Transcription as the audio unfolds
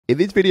In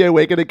this video,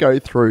 we're going to go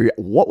through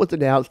what was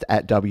announced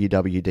at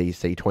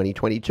WWDC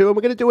 2022, and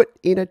we're going to do it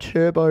in a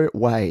turbo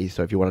way.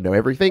 So if you want to know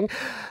everything,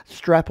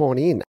 strap on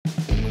in.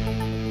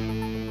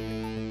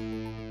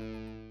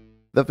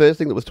 The first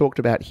thing that was talked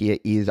about here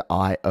is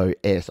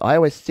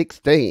iOS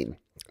 16.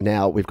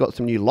 Now, we've got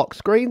some new lock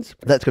screens.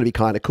 That's going to be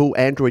kind of cool.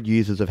 Android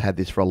users have had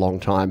this for a long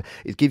time.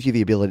 It gives you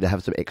the ability to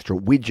have some extra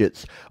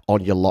widgets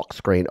on your lock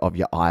screen of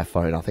your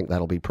iPhone. I think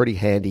that'll be pretty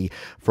handy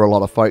for a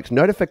lot of folks.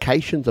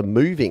 Notifications are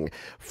moving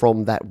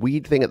from that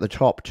weird thing at the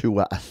top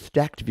to a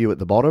stacked view at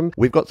the bottom.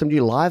 We've got some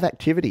new live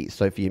activities.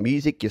 So for your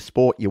music, your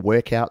sport, your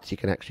workouts, you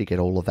can actually get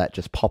all of that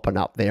just popping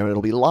up there. And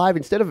it'll be live.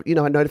 Instead of,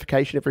 a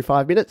notification every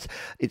 5 minutes,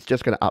 it's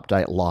just going to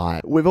update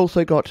live. We've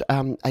also got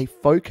a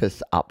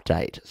focus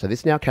update. So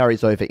this now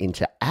carries over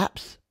into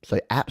apps. So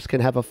apps can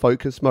have a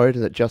focus mode,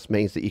 and it just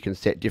means that you can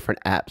set different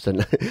apps.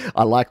 And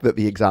I like that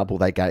the example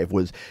they gave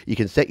was you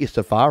can set your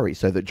Safari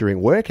so that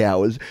during work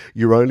hours,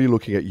 you're only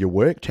looking at your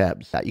work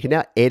tabs. You can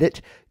now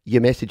edit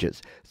your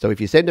messages. So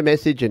if you send a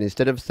message and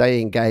instead of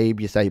saying Gabe,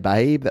 you say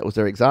babe, that was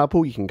their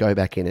example, you can go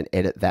back in and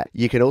edit that.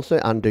 You can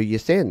also undo your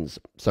sends.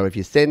 So if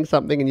you send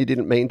something and you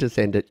didn't mean to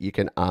send it, you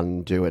can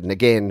undo it. And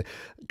again,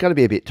 going to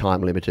be a bit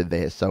time limited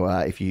there. So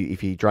if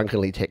you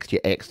drunkenly text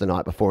your ex the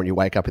night before and you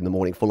wake up in the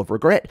morning full of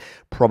regret,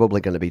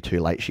 probably going to be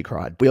too late, she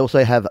cried. We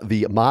also have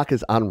the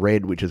markers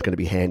unread, which is going to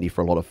be handy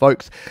for a lot of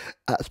folks,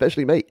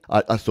 especially me.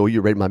 I saw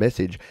you read my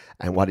message,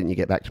 and why didn't you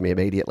get back to me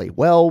immediately?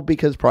 Well,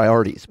 because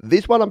priorities.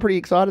 This one I'm pretty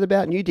excited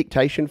about. New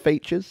dictation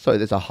features. So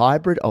there's a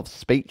hybrid of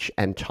speech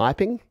and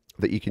typing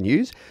that you can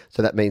use.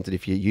 So that means that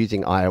if you're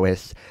using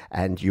iOS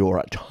and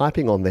you're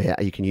typing on there,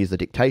 you can use the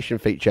dictation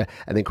feature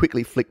and then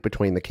quickly flick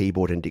between the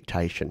keyboard and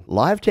dictation.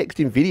 Live text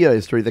in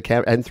videos through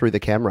the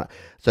camera.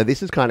 So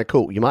this is kind of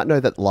cool. You might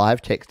know that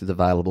live text is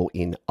available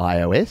in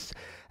iOS.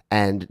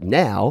 And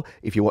now,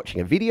 if you're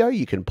watching a video,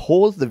 you can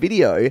pause the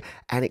video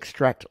and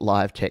extract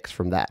live text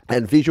from that.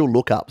 And visual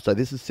lookup. So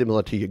this is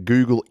similar to your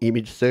Google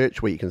image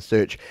search, where you can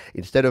search,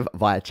 instead of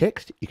via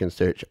text, you can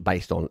search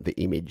based on the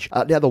image.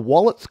 Now, the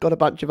wallet's got a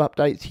bunch of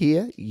updates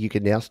here. You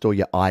can now store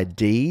your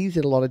IDs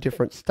in a lot of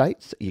different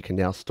states. You can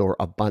now store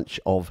a bunch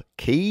of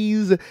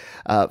keys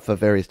for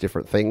various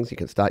different things. You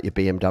can start your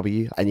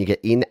BMW, and you get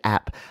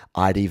in-app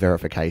ID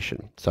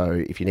verification. So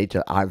if you need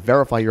to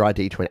verify your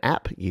ID to an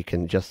app, you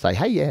can just say,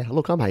 hey, yeah,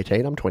 look, I'm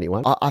 18, I'm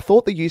 21. I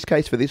thought the use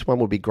case for this one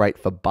would be great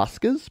for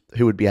buskers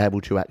who would be able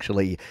to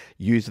actually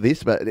use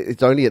this, but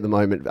it's only at the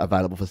moment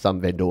available for some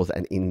vendors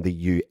and in the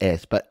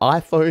US. But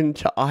iPhone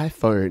to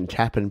iPhone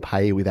tap and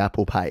pay with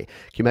Apple Pay. Can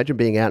you imagine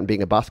being out and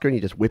being a busker and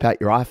you just whip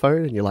out your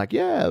iPhone and you're like,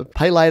 yeah,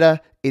 pay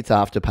later. It's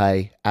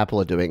Afterpay. Apple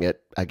are doing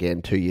it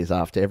again 2 years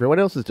after everyone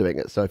else is doing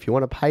it. So if you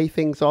want to pay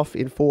things off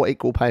in 4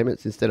 equal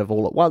payments instead of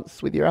all at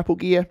once with your Apple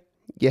gear,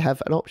 you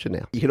have an option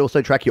now. You can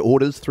also track your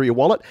orders through your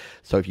wallet.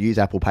 So if you use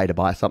Apple Pay to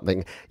buy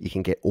something, you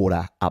can get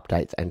order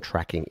updates and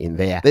tracking in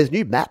there. There's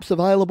new maps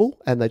available,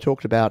 and they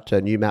talked about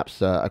new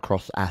maps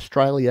across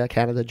Australia,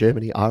 Canada,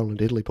 Germany,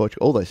 Ireland, Italy,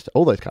 Portugal,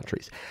 all those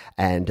countries.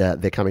 And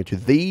they're coming to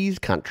these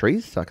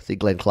countries. So I can see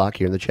Glenn Clark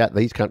here in the chat.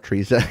 These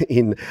countries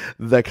in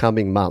the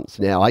coming months.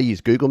 Now, I use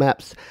Google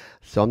Maps,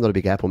 so I'm not a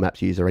big Apple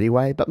Maps user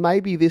anyway, but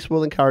maybe this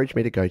will encourage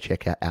me to go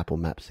check out Apple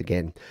Maps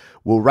again.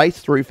 We'll race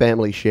through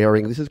family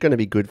sharing. This is going to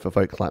be good for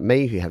folks like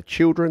me who have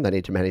children. They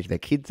need to manage their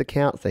kids'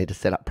 accounts. They need to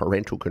set up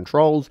parental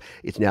controls.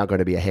 It's now going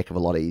to be a heck of a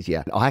lot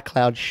easier.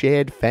 iCloud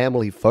shared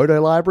family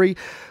photo library,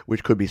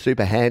 which could be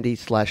super handy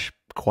 /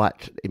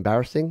 quite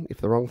embarrassing if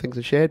the wrong things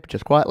are shared, but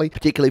just quietly,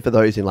 particularly for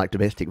those in like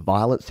domestic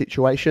violence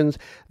situations.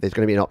 There's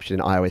going to be an option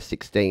in iOS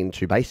 16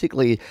 to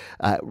basically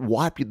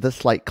wipe the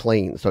slate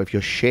clean. So if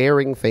you're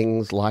sharing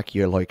things like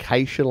your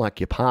location, like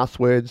your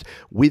passwords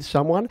with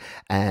someone,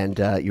 and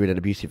you're in an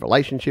abusive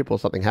relationship or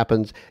something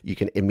happens, you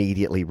can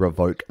immediately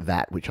revoke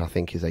that, which I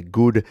think is a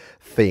good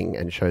thing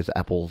and shows that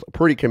Apple's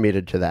pretty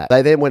committed to that.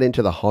 They then went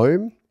into the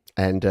home,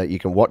 and you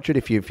can watch it.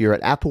 If you're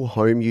an Apple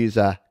Home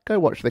user, go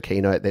watch the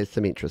keynote. There's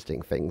some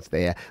interesting things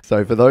there.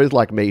 So for those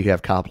like me who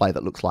have CarPlay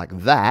that looks like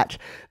that,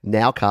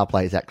 now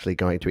CarPlay is actually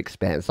going to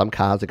expand. Some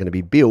cars are going to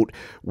be built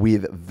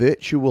with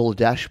virtual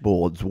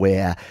dashboards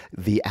where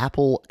the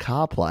Apple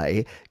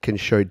CarPlay can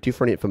show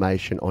different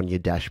information on your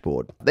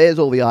dashboard. There's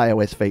all the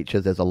iOS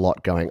features. There's a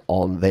lot going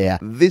on there.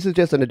 This is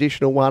just an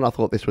additional one. I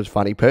thought this was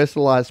funny.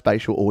 Personalized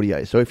spatial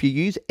audio. So if you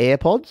use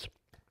AirPods,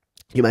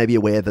 you may be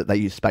aware that they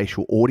use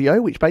spatial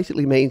audio, which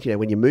basically means,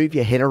 when you move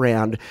your head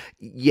around,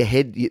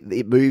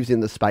 it moves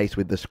in the space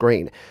with the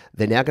screen.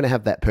 They're now going to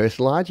have that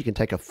personalized. You can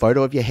take a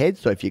photo of your head.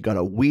 So if you've got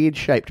a weird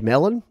shaped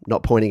melon,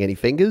 not pointing any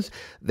fingers,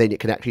 then you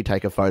can actually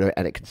take a photo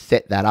and it can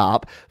set that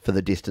up for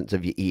the distance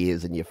of your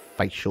ears and your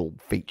facial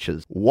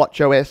features.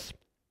 WatchOS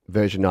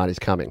version 9 is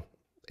coming.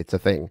 It's a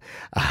thing.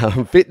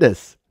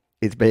 Fitness.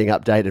 it's being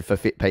updated for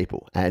fit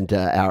people. And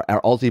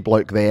our Aussie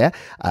bloke there,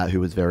 who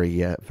was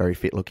very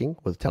fit looking,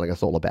 was telling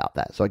us all about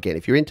that. So again,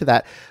 if you're into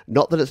that,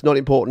 not that it's not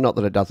important, not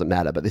that it doesn't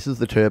matter, but this is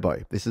the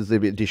turbo. This is the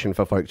edition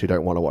for folks who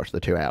don't want to watch the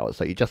 2 hours.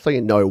 So just so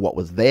you know what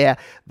was there,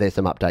 there's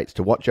some updates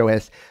to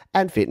WatchOS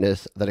and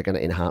fitness that are going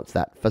to enhance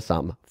that for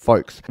some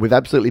folks. We've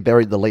absolutely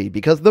buried the lead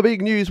because the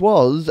big news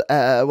was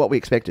what we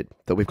expected,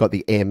 that we've got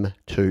the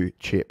M2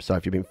 chip. So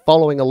if you've been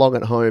following along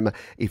at home,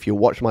 if you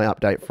watch my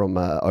update from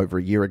over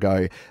a year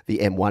ago, the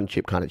M1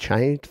 chip kind of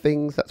changed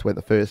things. That's where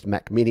the first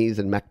Mac Minis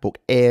and MacBook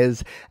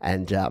Airs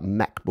and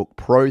MacBook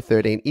Pro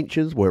 13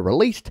 inches were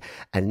released.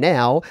 And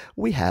now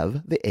we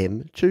have the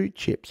M2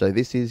 chip. So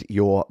this is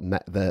your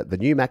the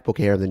new MacBook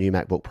Air and the new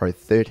MacBook Pro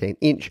 13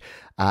 inch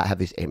have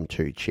this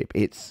M2 chip.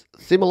 It's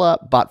similar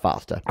but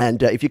faster.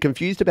 And if you're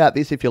confused about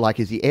this, if you're like,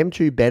 is the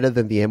M2 better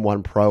than the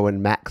M1 Pro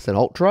and Max and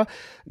Ultra?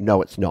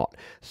 No, it's not.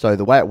 So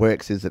the way it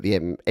works is that the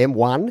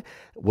M1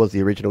 was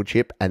the original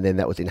chip, and then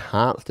that was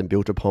enhanced and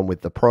built upon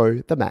with the Pro,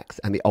 the Max,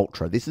 and the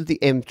Ultra. This is the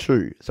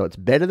M2. So it's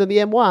better than the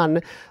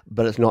M1,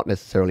 but it's not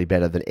necessarily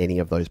better than any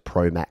of those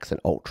Pro, Max, and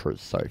Ultras.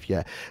 So if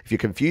you're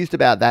confused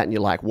about that and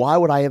you're like, why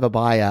would I ever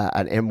buy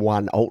an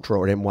M1 Ultra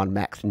or an M1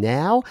 Max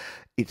now?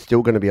 It's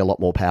still going to be a lot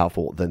more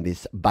powerful than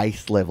this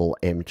base level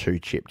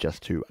M2 chip,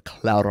 just to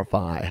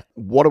clarify.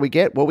 What do we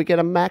get? Well, we get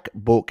a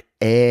MacBook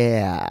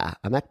Air.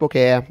 A MacBook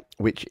Air,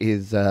 which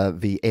is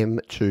the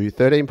M2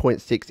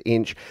 13.6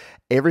 inch.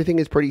 Everything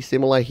is pretty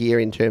similar here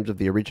in terms of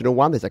the original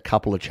one. There's a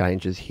couple of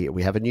changes here.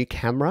 We have a new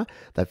camera.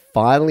 They've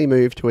finally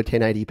moved to a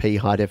 1080p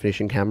high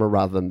definition camera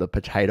rather than the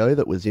potato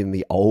that was in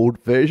the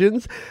old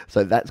versions.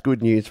 So that's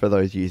good news for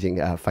those using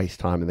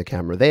FaceTime and the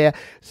camera there.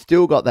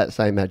 Still got that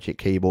same Magic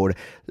Keyboard.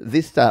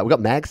 This we've got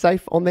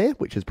MagSafe on there,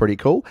 which is pretty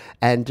cool.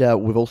 And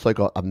we've also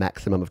got a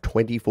maximum of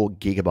 24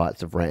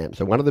 gigabytes of RAM.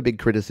 So one of the big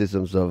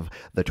criticisms of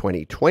the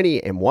 2020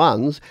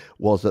 M1s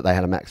was that they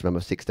had a maximum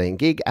of 16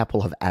 gig.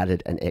 Apple have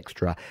added an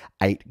extra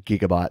 8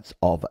 gigabytes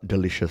of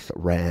delicious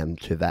RAM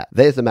to that.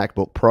 There's the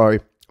MacBook Pro,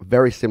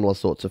 very similar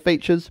sorts of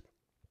features.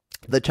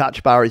 The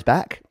touch bar is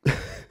back.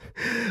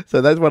 So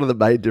that's one of the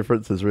main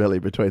differences really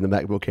between the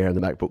MacBook Air and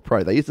the MacBook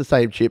Pro. They use the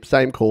same chip,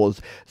 same cores,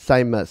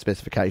 same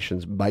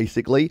specifications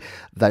basically.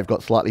 They've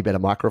got slightly better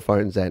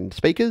microphones and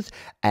speakers,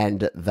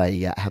 and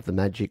they have the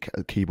Magic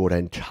Keyboard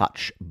and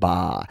touch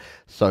bar.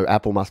 So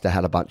Apple must have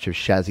had a bunch of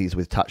chassis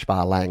with touch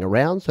bar laying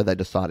around, so they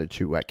decided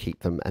to keep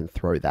them and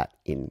throw that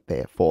in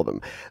there for them.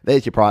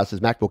 There's your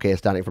prices. MacBook Air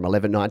starting from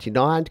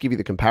 $11.99. To give you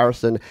the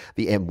comparison,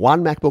 the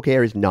M1 MacBook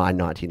Air is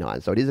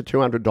 $9.99. So it is a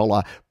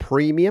 $200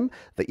 premium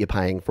that you're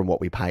paying from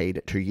what we paid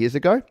 2 years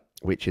ago,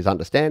 which is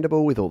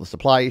understandable with all the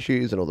supply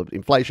issues and all the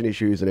inflation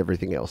issues and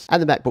everything else.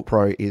 And the MacBook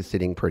Pro is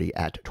sitting pretty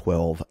at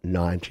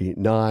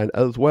 $12.99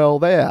 as well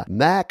there.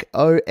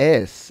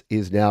 macOS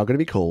is now going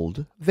to be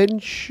called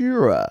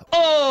Ventura.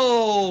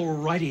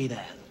 Alrighty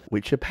then.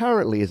 Which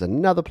apparently is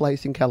another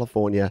place in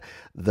California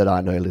that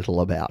I know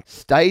little about.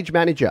 Stage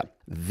Manager.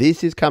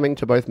 This is coming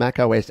to both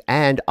macOS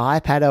and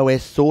iPadOS,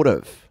 sort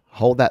of.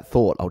 Hold that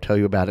thought. I'll tell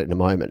you about it in a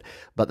moment.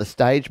 But the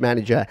Stage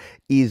Manager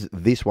is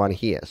this one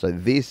here. So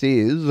this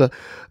is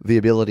the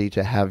ability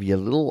to have your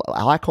little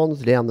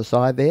icons down the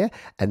side there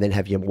and then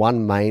have your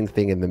one main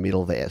thing in the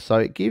middle there. So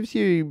it gives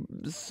you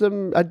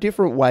a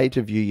different way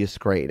to view your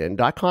screen.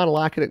 And I kind of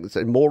like it. It's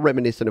more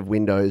reminiscent of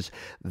Windows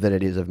than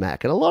it is of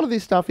Mac. And a lot of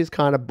this stuff is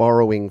kind of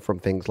borrowing from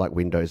things like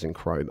Windows and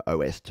Chrome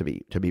OS, to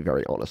be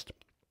very honest.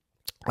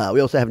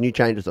 We also have new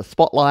changes. The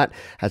Spotlight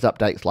has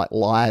updates like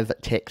live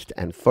text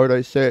and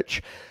photo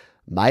search.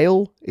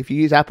 Mail, if you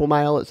use Apple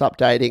Mail, it's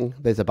updating.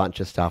 There's a bunch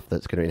of stuff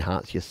that's going to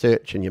enhance your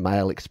search and your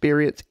mail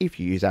experience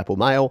if you use Apple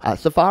Mail.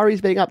 Safari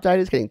is being updated.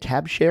 It's getting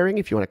tab sharing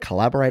if you want to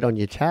collaborate on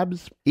your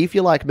tabs. If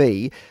you're like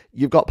me,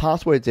 you've got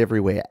passwords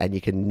everywhere and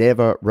you can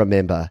never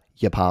remember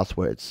your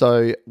passwords.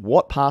 So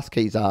what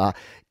PassKeys are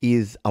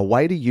is a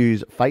way to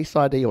use Face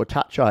ID or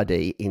Touch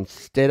ID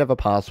instead of a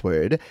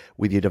password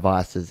with your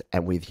devices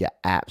and with your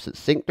apps.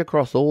 It's synced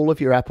across all of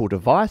your Apple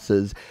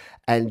devices,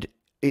 and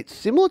it's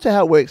similar to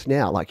how it works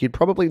now. Like, you'd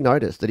probably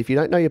notice that if you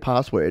don't know your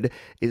password,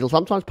 it'll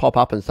sometimes pop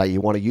up and say you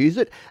want to use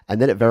it,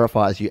 and then it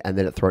verifies you, and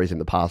then it throws in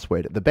the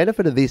password. The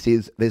benefit of this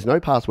is there's no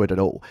password at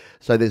all.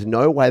 So there's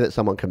no way that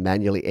someone can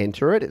manually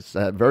enter it. It's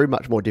very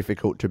much more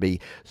difficult to be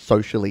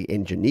socially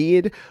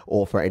engineered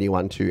or for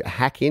anyone to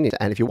hack in.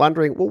 And if you're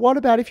wondering, well, what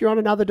about if you're on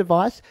another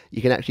device?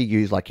 You can actually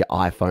use like your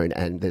iPhone,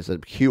 and there's a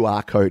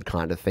QR code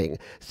kind of thing,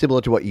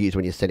 similar to what you use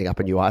when you're setting up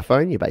a new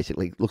iPhone. You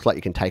basically, looks like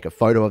you can take a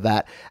photo of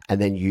that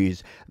and then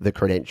use the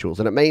credentials.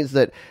 And it means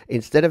that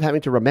instead of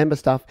having to remember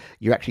stuff,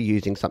 you're actually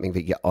using something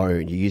that you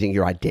own. You're using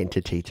your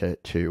identity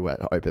to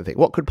open things.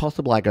 What could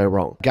possibly go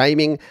wrong?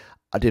 Gaming.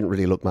 I didn't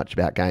really look much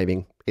about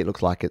gaming. It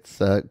looks like it's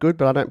good,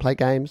 but I don't play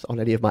games on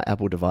any of my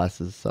Apple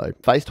devices. So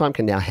FaceTime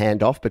can now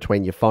hand off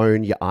between your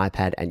phone, your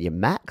iPad, and your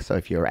Mac. So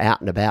if you're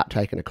out and about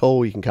taking a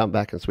call, you can come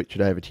back and switch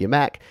it over to your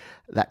Mac.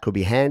 That could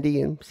be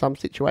handy in some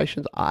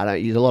situations. I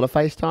don't use a lot of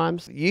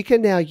FaceTimes. You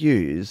can now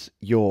use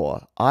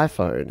your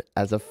iPhone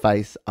as a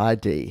Face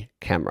ID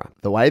camera.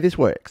 The way this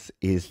works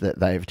is that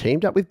they've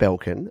teamed up with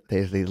Belkin.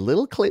 There's these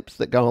little clips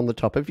that go on the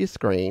top of your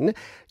screen.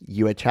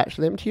 You attach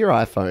them to your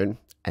iPhone,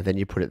 and then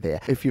you put it there.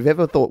 If you've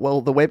ever thought, well,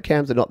 the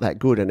webcams are not that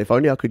good, and if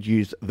only I could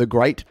use the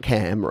great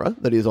camera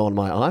that is on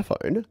my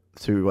iPhone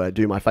to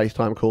do my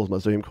FaceTime calls, my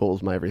Zoom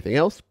calls, my everything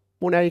else,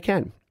 well, now you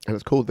can. And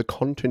it's called the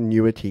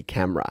continuity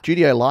camera.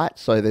 Studio light,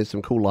 so there's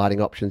some cool lighting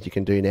options you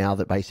can do now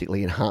that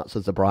basically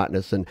enhances the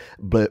brightness and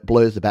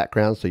blurs the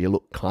background so you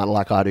look kind of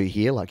like I do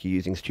here, like you're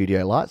using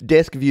studio lights.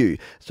 Desk view.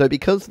 So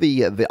because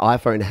the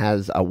iPhone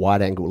has a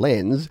wide angle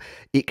lens,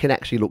 it can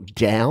actually look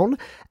down,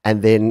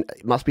 and then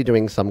it must be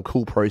doing some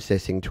cool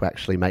processing to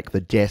actually make the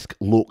desk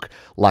look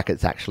like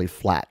it's actually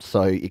flat.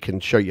 So it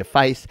can show your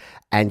face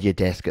and your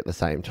desk at the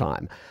same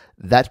time.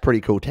 That's pretty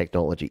cool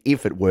technology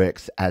if it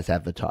works as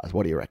advertised.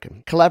 What do you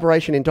reckon?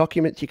 Collaboration in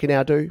documents you can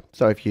now do.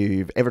 So if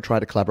you've ever tried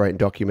to collaborate in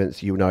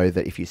documents, you'll know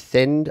that if you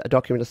send a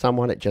document to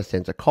someone, it just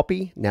sends a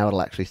copy. Now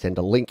it'll actually send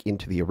a link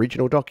into the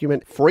original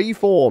document.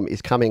 FreeForm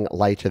is coming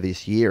later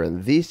this year,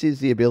 and this is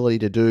the ability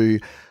to do,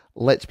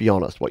 let's be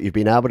honest, what you've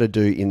been able to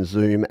do in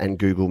Zoom and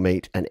Google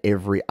Meet and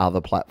every other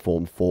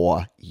platform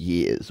for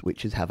years,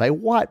 which is have a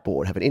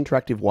whiteboard, have an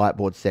interactive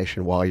whiteboard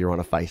session while you're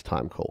on a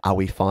FaceTime call. Are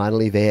we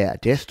finally there?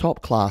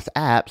 Desktop class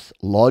apps,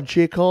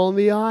 Logic on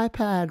the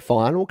iPad,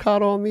 Final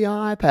Cut on the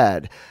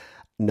iPad.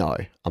 No,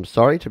 I'm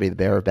sorry to be the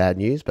bearer of bad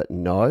news, but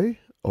no,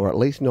 or at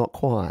least not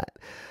quite.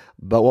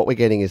 But what we're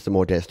getting is some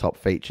more desktop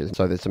features.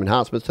 So there's some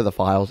enhancements to the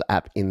Files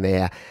app in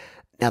there.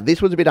 Now,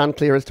 this was a bit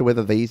unclear as to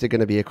whether these are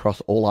going to be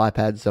across all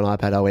iPads and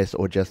iPadOS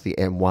or just the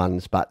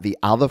M1s, but the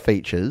other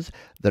features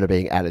that are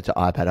being added to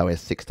iPadOS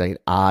 16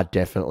 are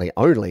definitely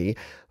only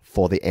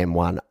for the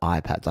M1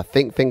 iPads. I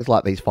think things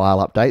like these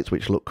file updates,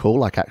 which look cool,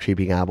 like actually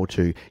being able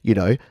to,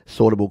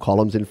 sortable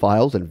columns in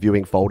files and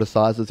viewing folder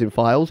sizes in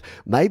files.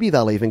 Maybe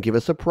they'll even give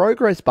us a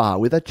progress bar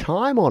with a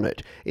time on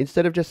it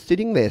instead of just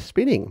sitting there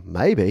spinning,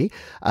 maybe.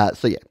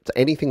 So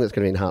anything that's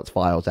going to enhance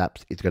Files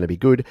apps is going to be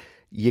good.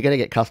 You're going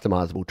to get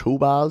customizable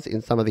toolbars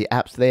in some of the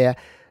apps there.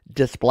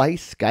 Display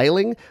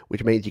scaling,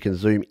 which means you can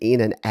zoom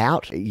in and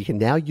out. You can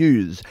now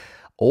use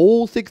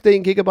all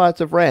 16 gigabytes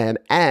of RAM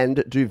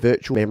and do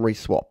virtual memory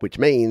swap, which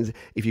means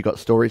if you've got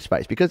storage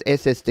space, because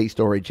SSD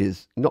storage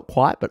is not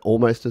quite, but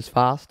almost as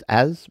fast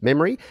as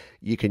memory,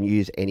 you can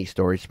use any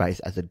storage space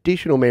as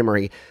additional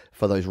memory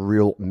for those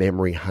real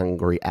memory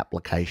hungry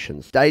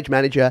applications. Stage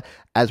Manager,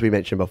 as we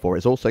mentioned before,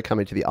 is also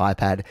coming to the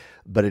iPad,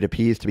 but it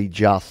appears to be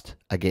just,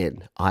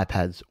 again,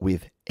 iPads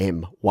with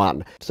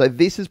M1. So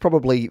this is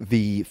probably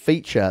the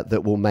feature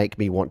that will make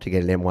me want to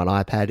get an M1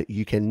 iPad.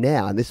 You can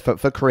now, and this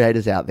for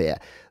creators out there,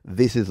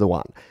 this is the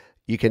one.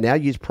 You can now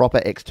use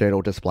proper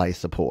external display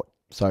support.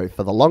 So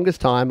for the longest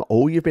time,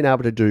 all you've been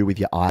able to do with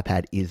your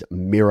iPad is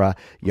mirror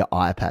your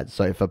iPad.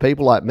 So for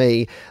people like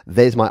me,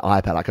 there's my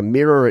iPad. I can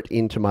mirror it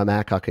into my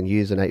Mac. I can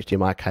use an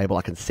HDMI cable.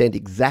 I can send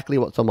exactly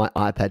what's on my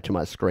iPad to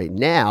my screen.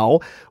 Now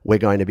we're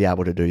going to be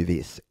able to do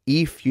this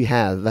if you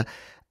have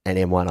an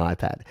M1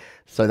 iPad.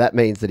 So that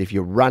means that if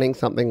you're running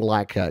something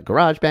like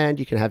GarageBand,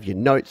 you can have your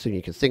notes and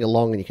you can sing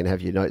along and you can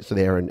have your notes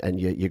there and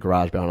your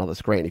GarageBand on the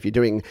screen. If you're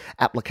doing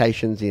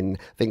applications in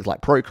things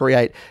like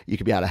Procreate, you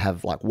could be able to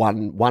have like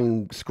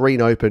one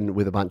screen open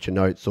with a bunch of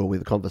notes or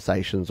with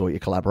conversations or your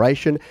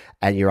collaboration,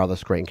 and your other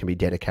screen can be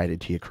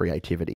dedicated to your creativity.